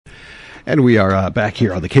And we are back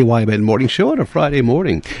here on the KYMN Morning Show on a Friday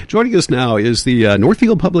morning. Joining us now is the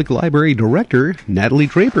Northfield Public Library Director, Natalie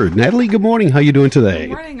Draper. Natalie, good morning. How are you doing today?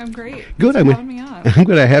 Good morning. I'm great. Good. Thanks for having me on. I'm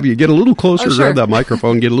going to have you get a little closer, sure. grab that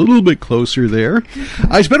microphone, get a little bit closer there.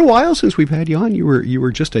 It's been a while since we've had you on. You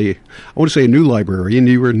were just I want to say a new librarian.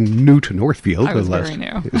 You were new to Northfield. I was very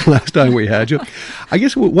new. Last time we had you. I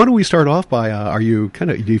guess, why don't we start off by, do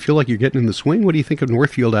you feel like you're getting in the swing? What do you think of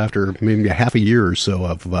Northfield after maybe half a year or so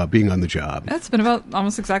of being on the job? It's been about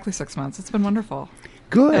almost exactly 6 months. It's been wonderful.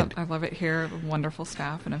 Good. I love it here. Wonderful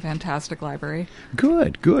staff and a fantastic library.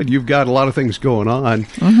 Good. You've got a lot of things going on.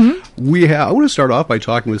 Mm-hmm. I want to start off by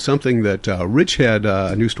talking with something that Rich had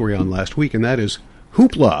a news story on last week, and that is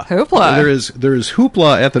Hoopla. Hoopla. There is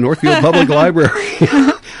Hoopla at the Northfield Public Library.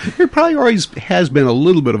 There probably always has been a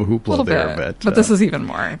little bit of a Hoopla there, but this is even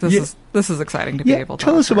more. This is exciting to be able to.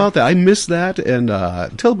 Tell us about that. I missed that, and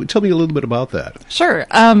tell me a little bit about that. Sure.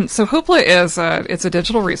 So Hoopla is it's a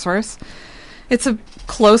digital resource. It's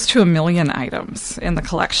close to 1 million items in the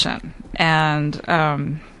collection,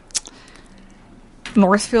 and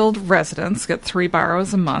Northfield residents get 3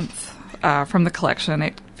 borrows a month from the collection.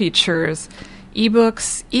 It features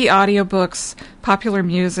ebooks, e-audiobooks, popular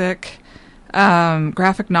music,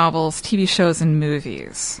 graphic novels, TV shows, and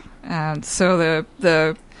movies. And so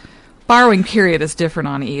the borrowing period is different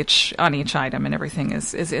on each item, and everything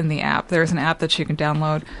is in the app. There's an app that you can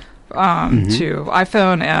download to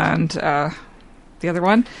iPhone and the other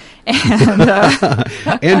one, and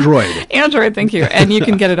Android, thank you. And you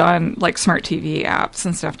can get it on like smart TV apps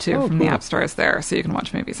and stuff too from the app stores there, so you can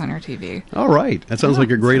watch movies on your TV. All right, that sounds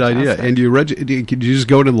like a great idea. And do you just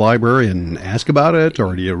go to the library and ask about it,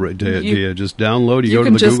 or do you just download? You go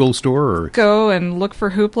to the Google store, or go and look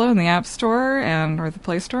for Hoopla in the App Store or the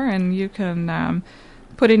Play Store, and you can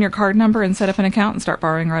put in your card number and set up an account and start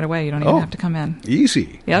borrowing right away. You don't even have to come in.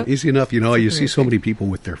 Easy. Yep. Easy enough. You see so many people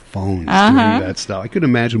with their phones doing that stuff. I could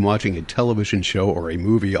imagine watching a television show or a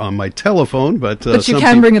movie on my telephone, but you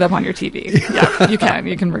can bring it up on your TV. Yeah, you can.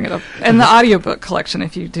 You can bring it up. And the audiobook collection,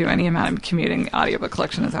 if you do any amount of commuting, the audiobook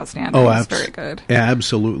collection is outstanding. It's very good.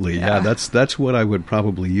 Absolutely. Yeah, that's what I would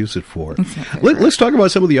probably use it for. Let's talk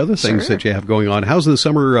about some of the other things that you have going on. How's the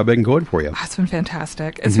summer been going for you? Oh, it's been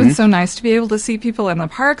fantastic. It's been so nice to be able to see people in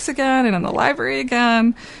the parks again and in the library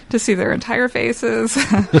again, to see their entire faces.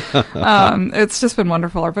 It's just been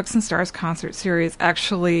wonderful. Our Books and Stars concert series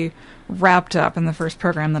actually wrapped up, and the first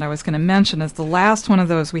program that I was going to mention is the last one of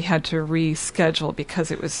those we had to reschedule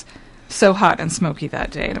because it was so hot and smoky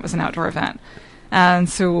that day, and it was an outdoor event. And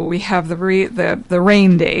so we have the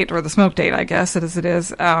rain date, or the smoke date, I guess, as it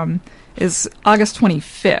is August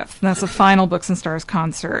 25th. And that's the final Books and Stars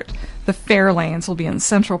concert. The Fairlanes will be in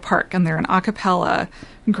Central Park, and they're an a cappella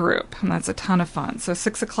group, and that's a ton of fun. So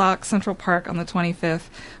 6 o'clock, Central Park on the 25th.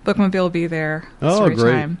 Bookmobile will be there. Oh,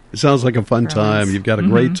 great. Time. It sounds like a fun time. You've got a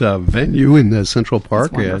great venue in Central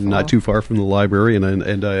Park, and not too far from the library,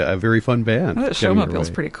 and a very fun band. Oh, the showmobile's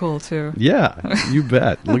pretty cool, too. Yeah, you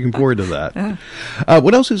bet. Looking forward to that. Yeah.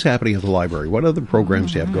 What else is happening at the library? What other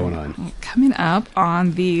programs do you have going on? Coming up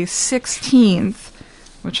on the 16th,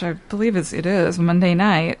 which I believe it is Monday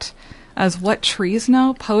night, as What Trees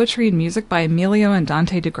Know, Poetry and Music by Emilio and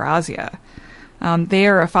Dante DeGrazia. They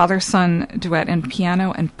are a father-son duet in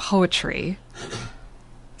piano and poetry,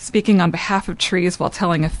 speaking on behalf of trees while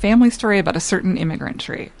telling a family story about a certain immigrant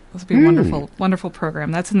tree. This will be a wonderful, wonderful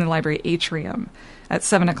program. That's in the library atrium at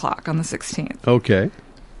 7 o'clock on the 16th. Okay.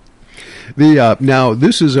 Now,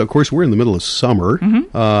 this is, of course, we're in the middle of summer.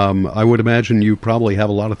 I would imagine you probably have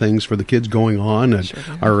a lot of things for the kids going on,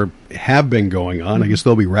 or have been going on. I guess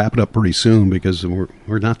they'll be wrapping up pretty soon, because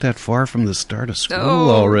we're not that far from the start of school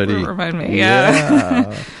already. Remind me,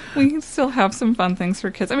 yeah. We still have some fun things for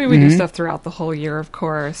kids. I mean, we do stuff throughout the whole year, of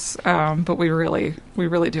course, but we really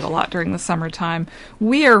do a lot during the summertime.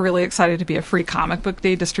 We are really excited to be a free comic book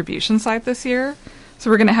day distribution site this year. So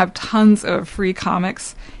we're going to have tons of free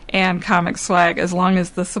comics and comic swag as long as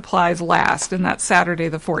the supplies last, and that's Saturday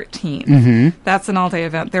the 14th. That's an all-day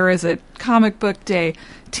event. There is a comic book day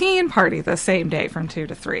teen party the same day from 2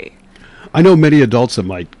 to 3. I know many adults that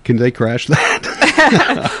might. Can they crash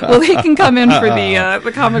that? Well, they can come in for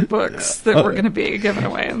the comic books that we're going to be giving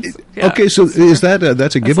away. Okay, so is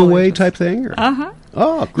that's a giveaway type thing? Or?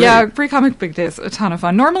 Oh, great. Yeah, Free Comic Book Day is a ton of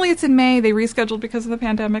fun. Normally it's in May. They rescheduled because of the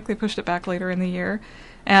pandemic. They pushed it back later in the year.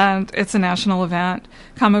 And it's a national event.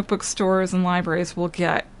 Comic book stores and libraries will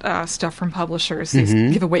get stuff from publishers. These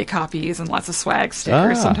giveaway copies and lots of swag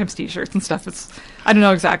stickers, sometimes T-shirts and stuff. I don't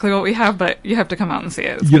know exactly what we have, but you have to come out and see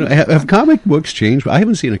it. Have comic books changed? I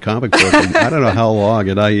haven't seen a comic book in I don't know how long,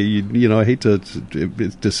 and I hate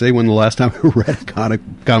to say when the last time I read a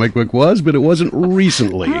comic book was, but it wasn't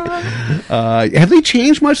recently. Have they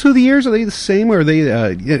changed much through the years? Are they the same, or are they?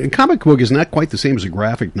 A comic book is not quite the same as a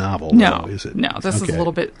graphic novel. No, is it? No, this is a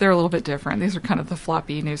little bit. They're a little bit different. These are kind of the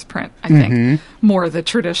floppy newsprint. I think more the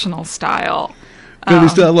traditional style. Do they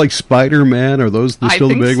still have like Spider-Man? Are those still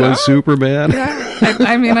the big ones? Superman? Yeah.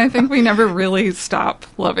 I think we never really stop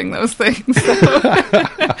loving those things. So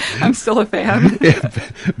I'm still a fan. Yeah,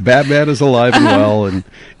 Batman is alive and well and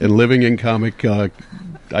living in comic,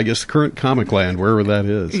 I guess, current comic land, wherever that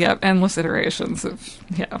is. Yep, endless iterations of,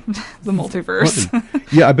 the multiverse.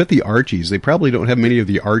 Yeah, I bet the Archies, they probably don't have many of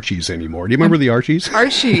the Archies anymore. Do you remember the Archies?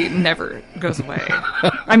 Archie never goes away.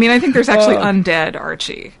 I think there's actually Undead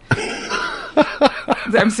Archie.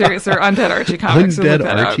 I'm serious. There are Undead Archie comics. Undead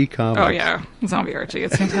Archie comics. Oh, yeah. Zombie Archie.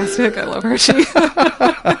 It's fantastic. I love Archie.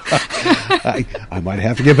 I might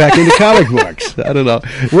have to get back into comic books. I don't know.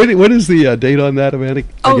 What is the date on that, Amanda?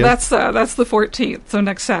 That's the 14th, so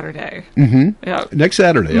next Saturday. Mm-hmm. Yeah. Next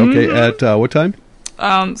Saturday, okay. At what time?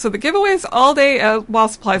 So the giveaway's all day while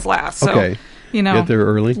supplies last. So, okay. Get there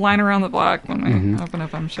early. Line around the block when we open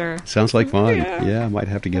up, I'm sure. Sounds like fun. Yeah, I might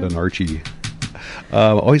have to get an Archie.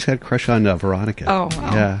 Always had a crush on Veronica. Oh,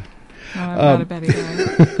 wow. Yeah. No, I'm not a Betty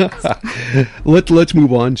guy. Let's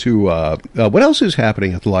move on to what else is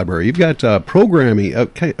happening at the library. You've got programming,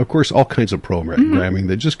 of course, all kinds of programming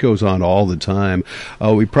that just goes on all the time.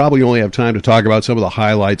 We probably only have time to talk about some of the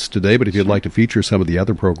highlights today, but if you'd like to feature some of the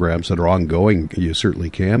other programs that are ongoing, you certainly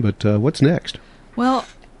can. But what's next? Well,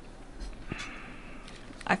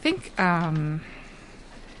 I think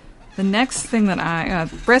the next thing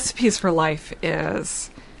that Recipes for Life is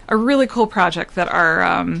a really cool project that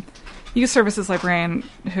our youth services librarian,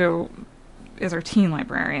 who is our teen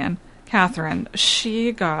librarian, Catherine,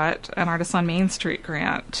 she got an Artists on Main Street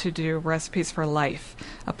grant to do Recipes for Life,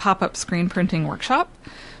 a pop-up screen printing workshop.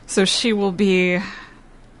 So she will be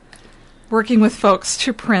working with folks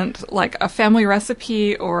to print like a family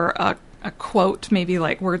recipe or a quote, maybe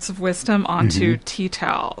like words of wisdom, onto tea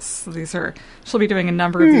towels. So she'll be doing a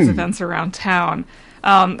number of these events around town.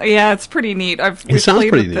 It's pretty neat. It sounds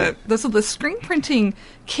pretty neat. The screen printing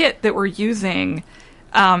kit that we're using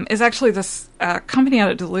is actually this company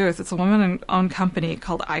out of Duluth. It's a woman-owned company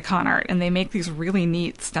called Icon Art, and they make these really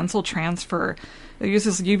neat stencil transfer. It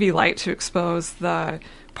uses UV light to expose the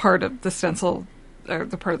part of the stencil, or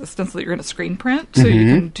the part of the stencil that you're going to screen print, so you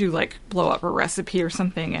can do like blow up a recipe or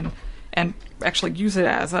something and actually use it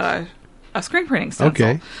as a screen printing stencil.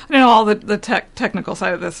 Okay. I don't know all the technical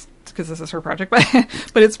side of this because this is her project,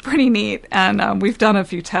 but it's pretty neat. And we've done a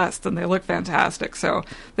few tests, and they look fantastic. So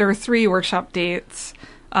there are 3 workshop dates.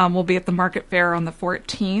 We'll be at the Market Fair on the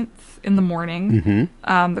 14th in the morning,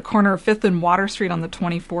 the corner of 5th and Water Street on the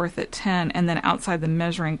 24th at 10, and then outside the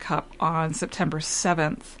Measuring Cup on September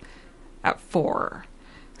 7th at 4.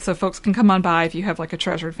 So folks can come on by if you have like a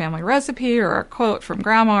treasured family recipe or a quote from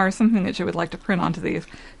grandma or something that you would like to print onto these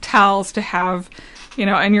towels to have,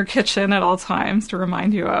 in your kitchen at all times to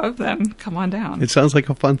remind you of, then come on down. It sounds like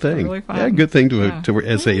a fun thing. It's really fun. Yeah, good thing to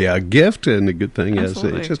as a gift, and a good thing as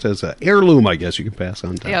an heirloom, I guess you can pass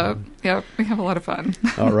on down. Yeah, we have a lot of fun.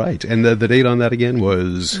 All right. And the date on that again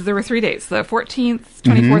was? There were 3 dates. The 14th,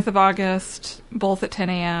 24th of August, both at 10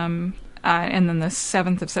 a.m., and then the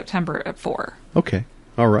 7th of September at 4. Okay.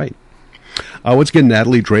 All right. Once again,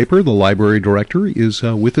 Natalie Draper, the library director, is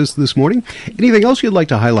with us this morning. Anything else you'd like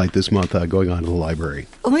to highlight this month going on in the library?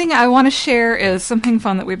 The thing I want to share is something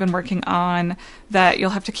fun that we've been working on that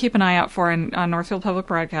you'll have to keep an eye out for on Northfield Public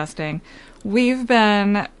Broadcasting. We've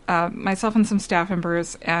been, myself and some staff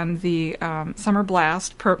members, and the Summer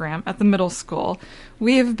Blast program at the middle school,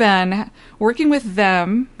 we've been working with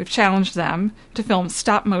them, we've challenged them to film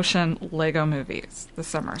stop-motion Lego movies this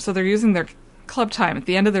summer. So they're using their club time at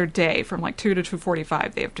the end of their day from like 2 to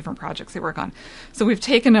 2:45. They have different projects they work on. So we've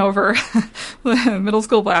taken over the middle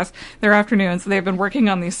school blast, their afternoons. They've been working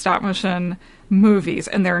on these stop motion movies,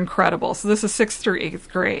 and they're incredible. So this is 6th through 8th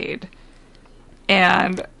grade.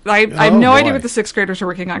 And I have no idea what the 6th graders are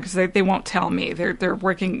working on because they won't tell me. They're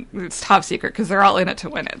working, it's top secret because they're all in it to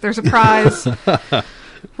win it. There's a prize.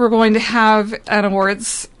 We're going to have an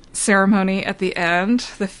awards ceremony at the end.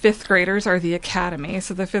 The 5th graders are the academy,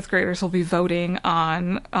 so the 5th graders will be voting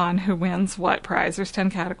on who wins what prize. There's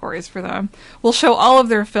 10 categories for them. We'll show all of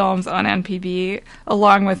their films on NPB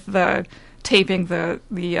along with the taping the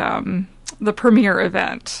premiere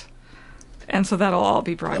event. And so that'll all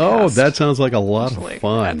be broadcast. Oh, that sounds like a lot of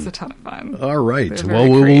fun. That's a ton of fun. All right. Well,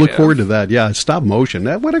 we'll look forward to that. Yeah, stop motion.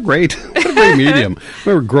 What a great medium. I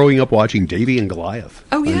remember growing up watching Davy and Goliath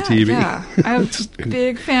on TV. Yeah. I'm a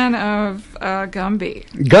big fan of Gumby.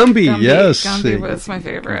 Gumby, yes. Gumby was my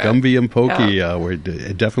favorite. Gumby and Pokey were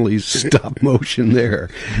definitely stop motion there.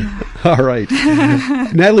 All right.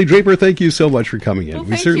 Natalie Draper, thank you so much for coming in. Well,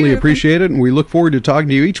 we certainly appreciate it, and we look forward to talking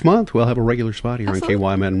to you each month. We'll have a regular spot here on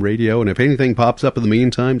KYMN Radio, and if anything pops up in the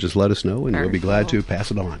meantime, just let us know, and we'll be glad to pass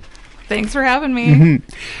it on. Thanks for having me.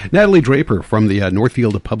 Natalie Draper from the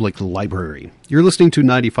Northfield Public Library. You're listening to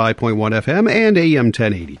 95.1 FM and AM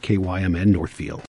 1080 KYMN Northfield.